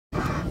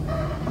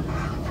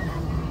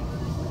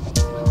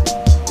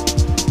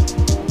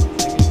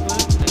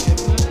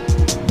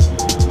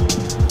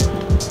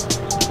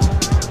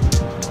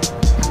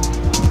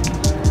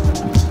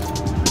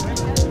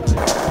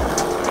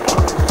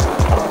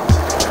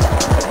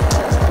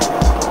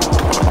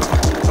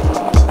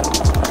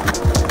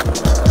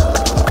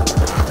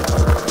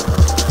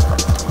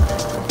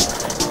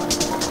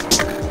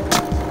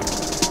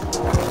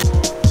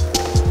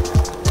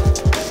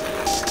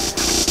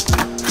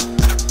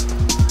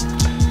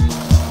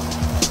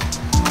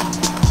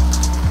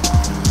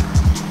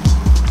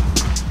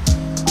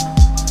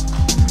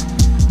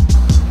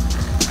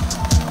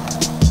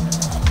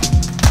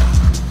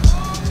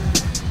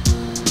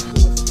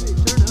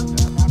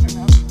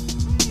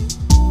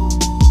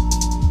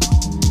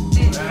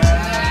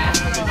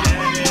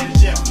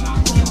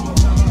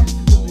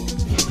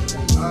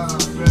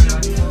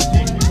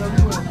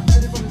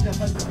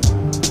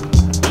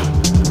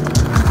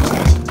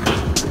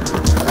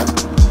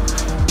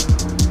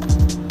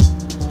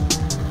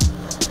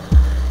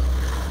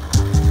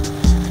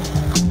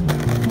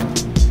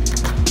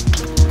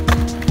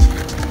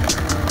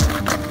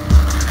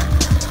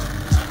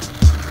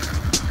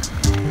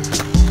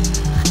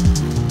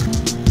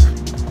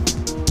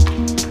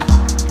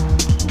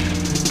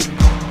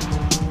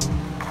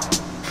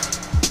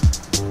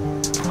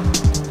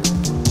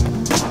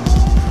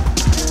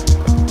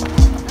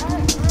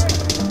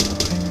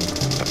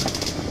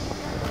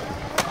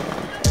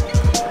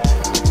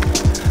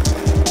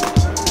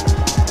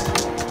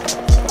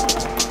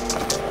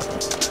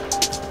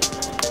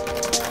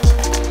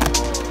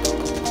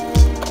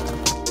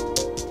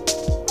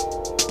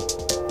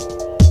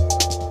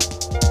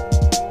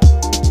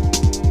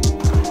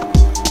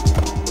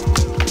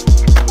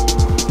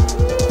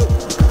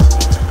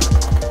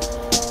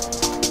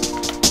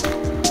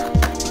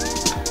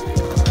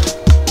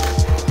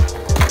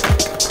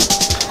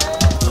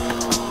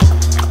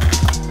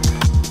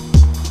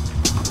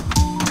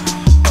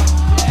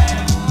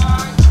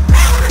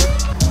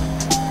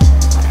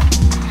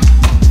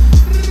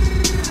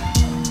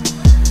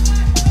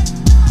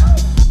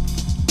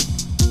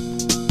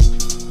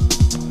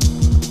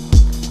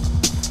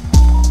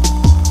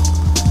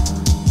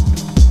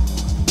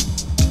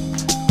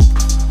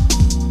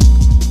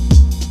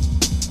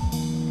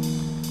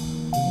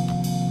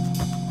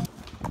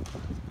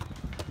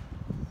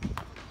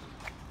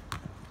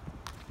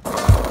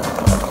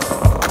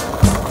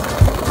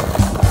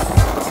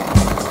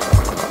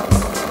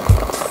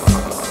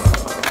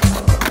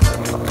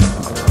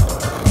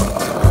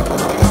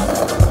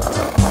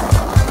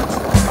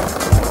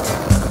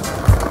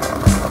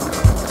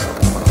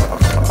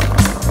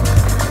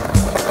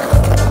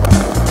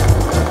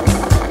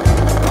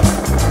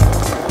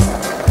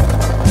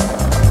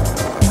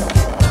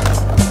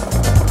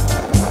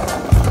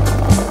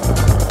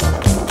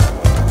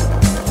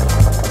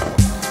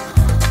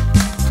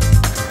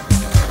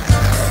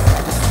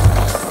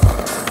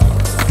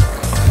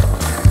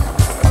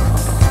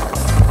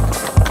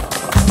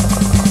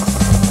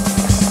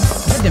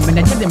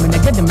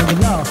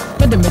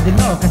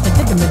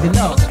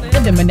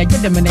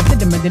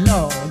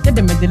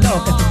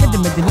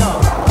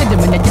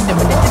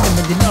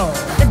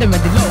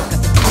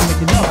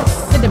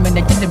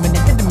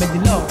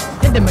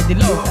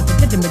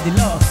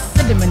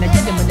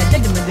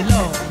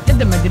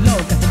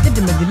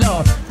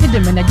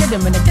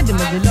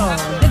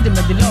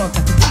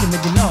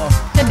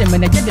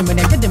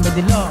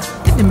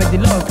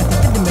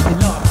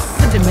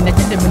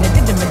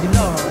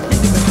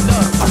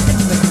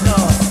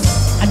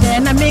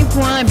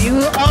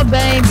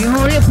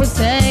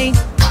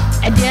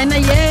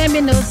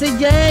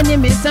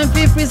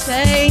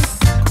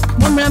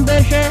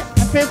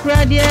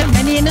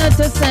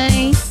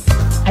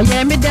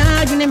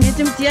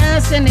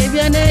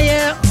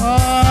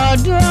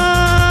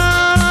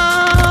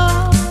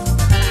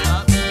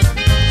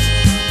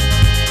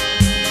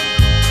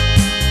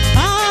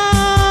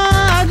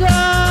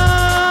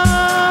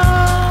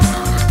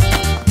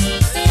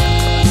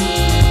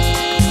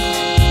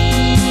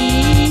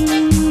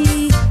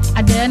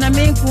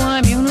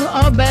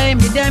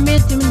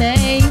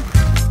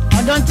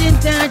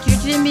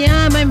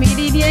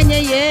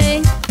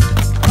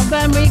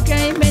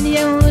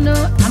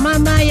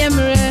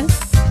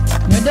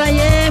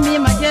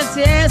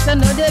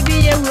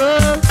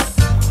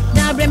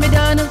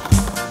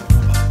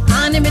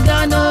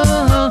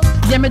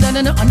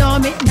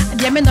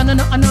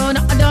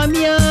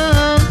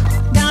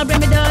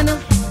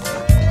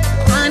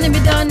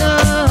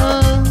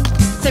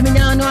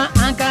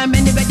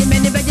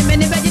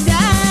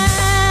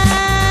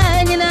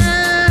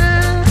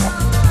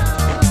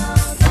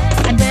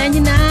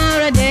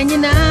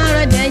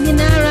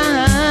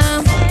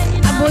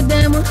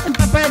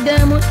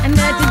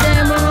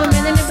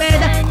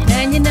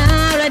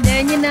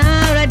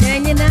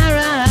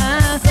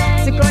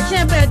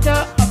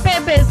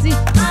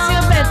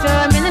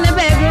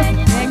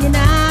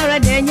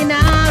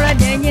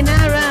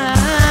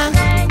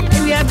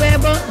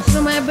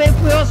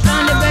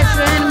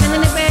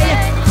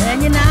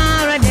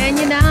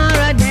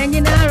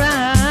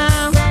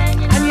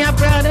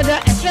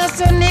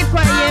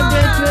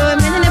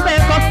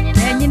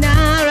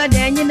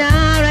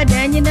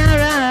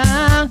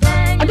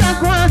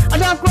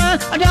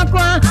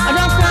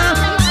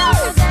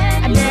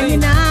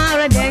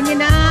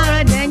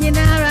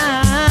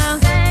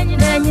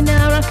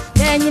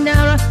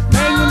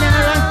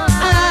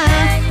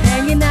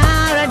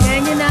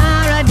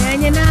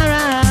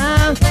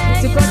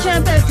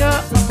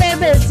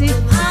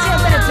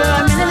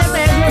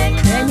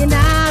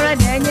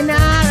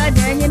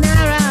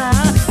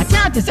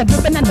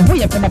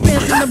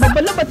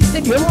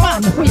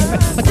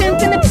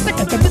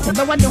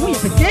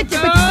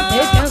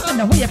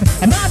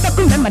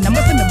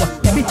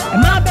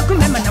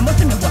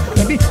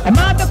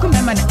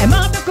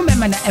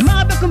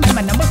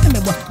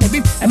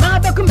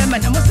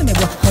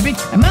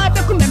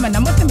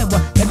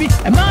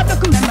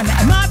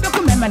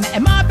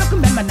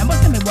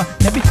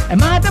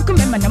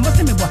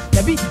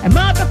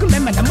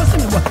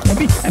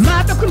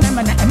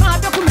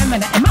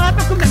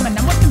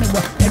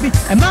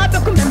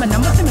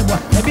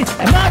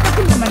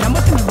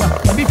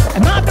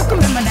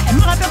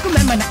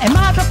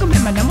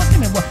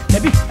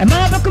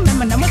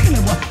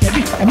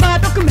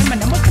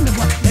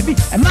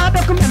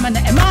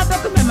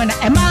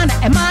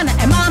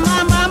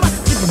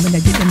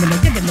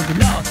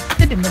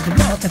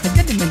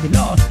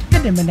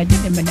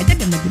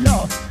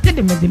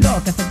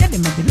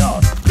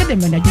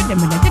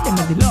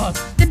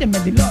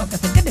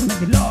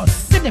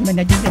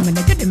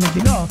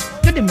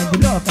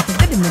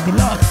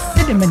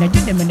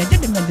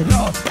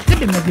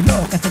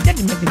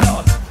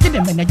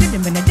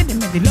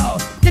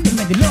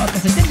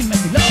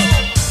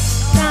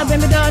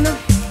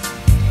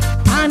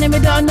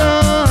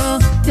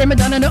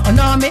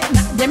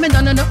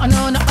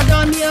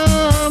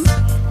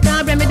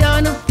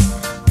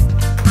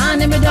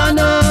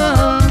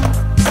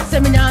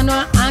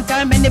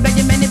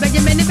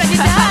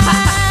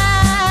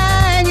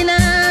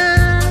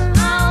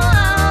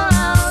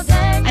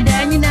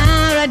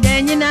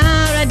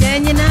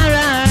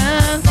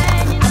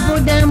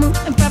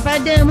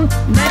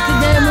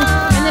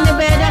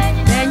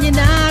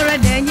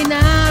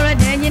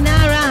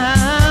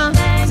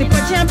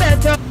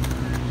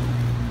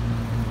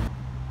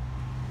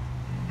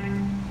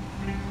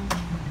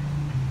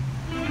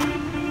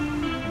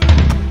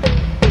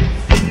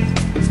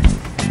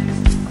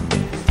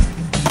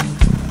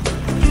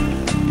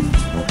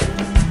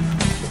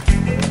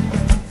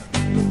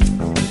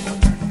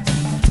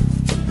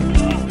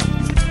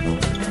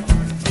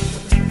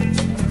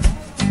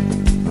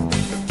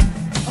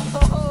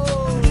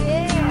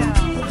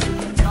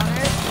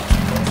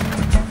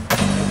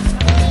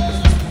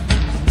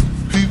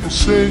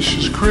Say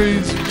she's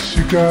crazy,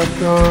 she got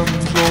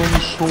diamonds on the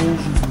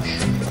soles of her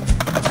shoes.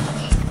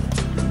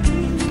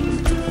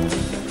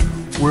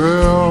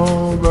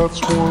 Well, that's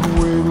one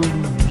way to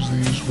lose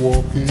these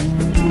walking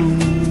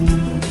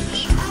blues.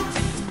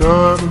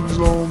 Diamonds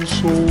on the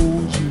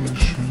soles of your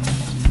shoes.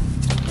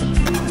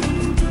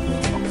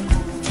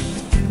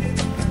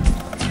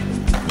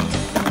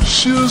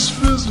 She was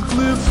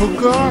physically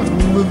forgotten,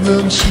 but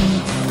then she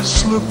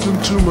slipped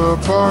into my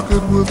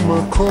pocket with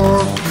my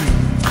car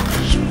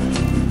keys.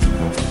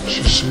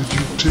 She said,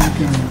 "You've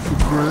taken me for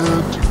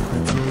granted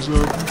because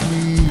I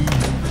please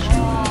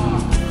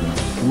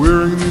you,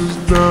 wearing these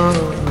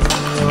diamonds."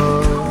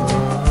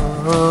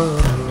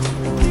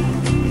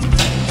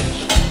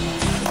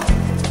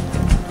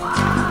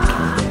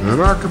 And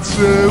I could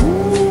say,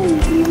 ooh,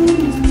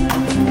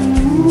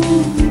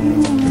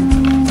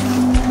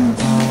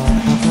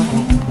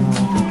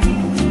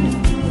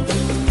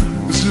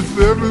 as if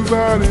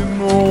everybody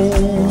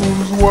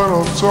knows what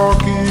I'm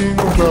talking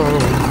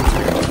about.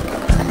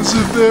 As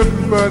if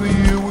everybody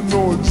here would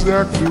know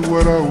exactly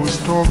what I was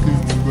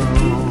talking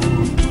about.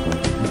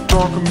 I'm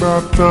talking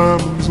about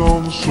diamonds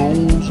on the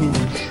soles of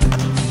the shoes.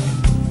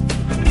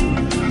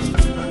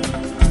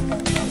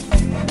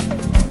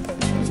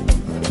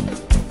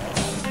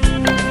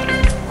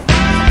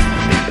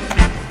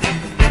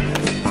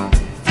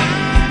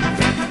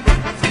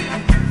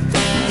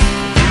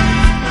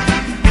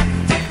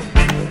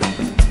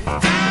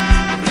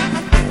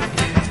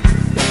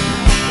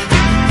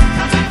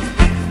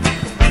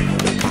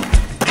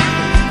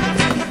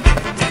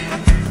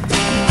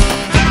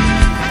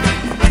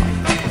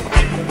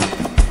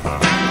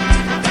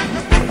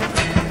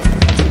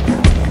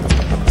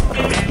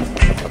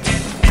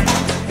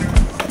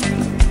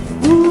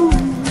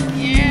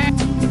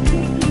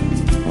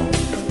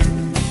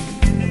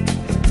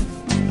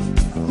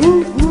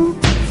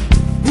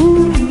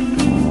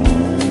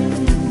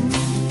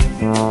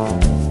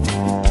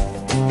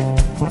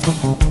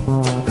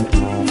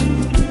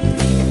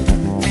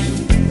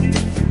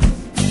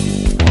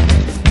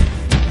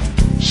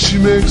 She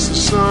makes the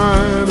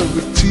sign of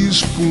a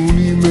teaspoon,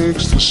 he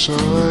makes the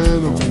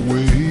sign of a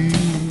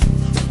wave.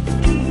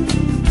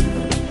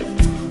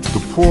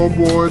 The poor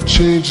boy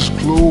changes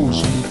clothes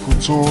and he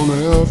puts on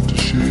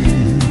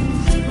aftershave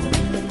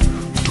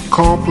to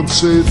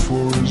compensate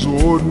for his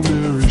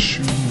ordinary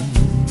shoes.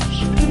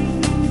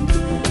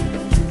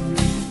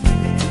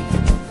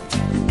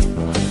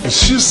 And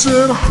she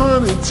said,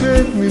 "Honey,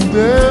 take me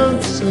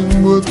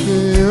dancing," but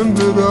they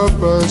ended up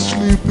by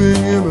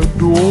sleeping in a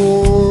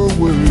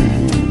doorway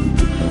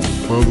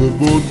by the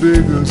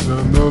bodegas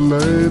and the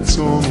lights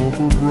on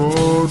over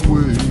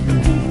Broadway,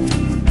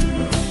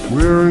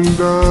 wearing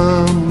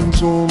diamonds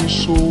on the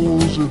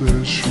soles of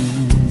their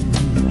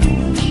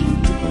shoes.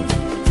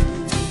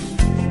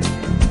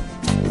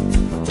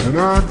 And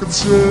I could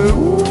say,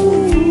 ooh,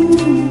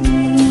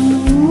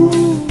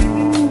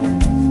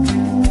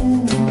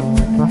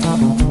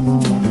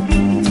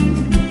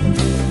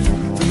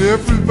 and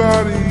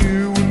everybody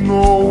here would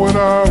know what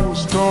I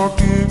was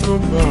talking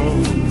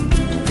about.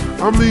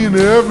 I mean,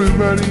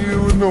 everybody here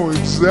would know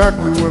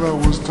exactly what I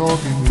was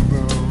talking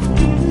about.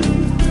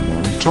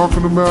 I'm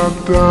talking about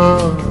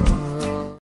diamonds.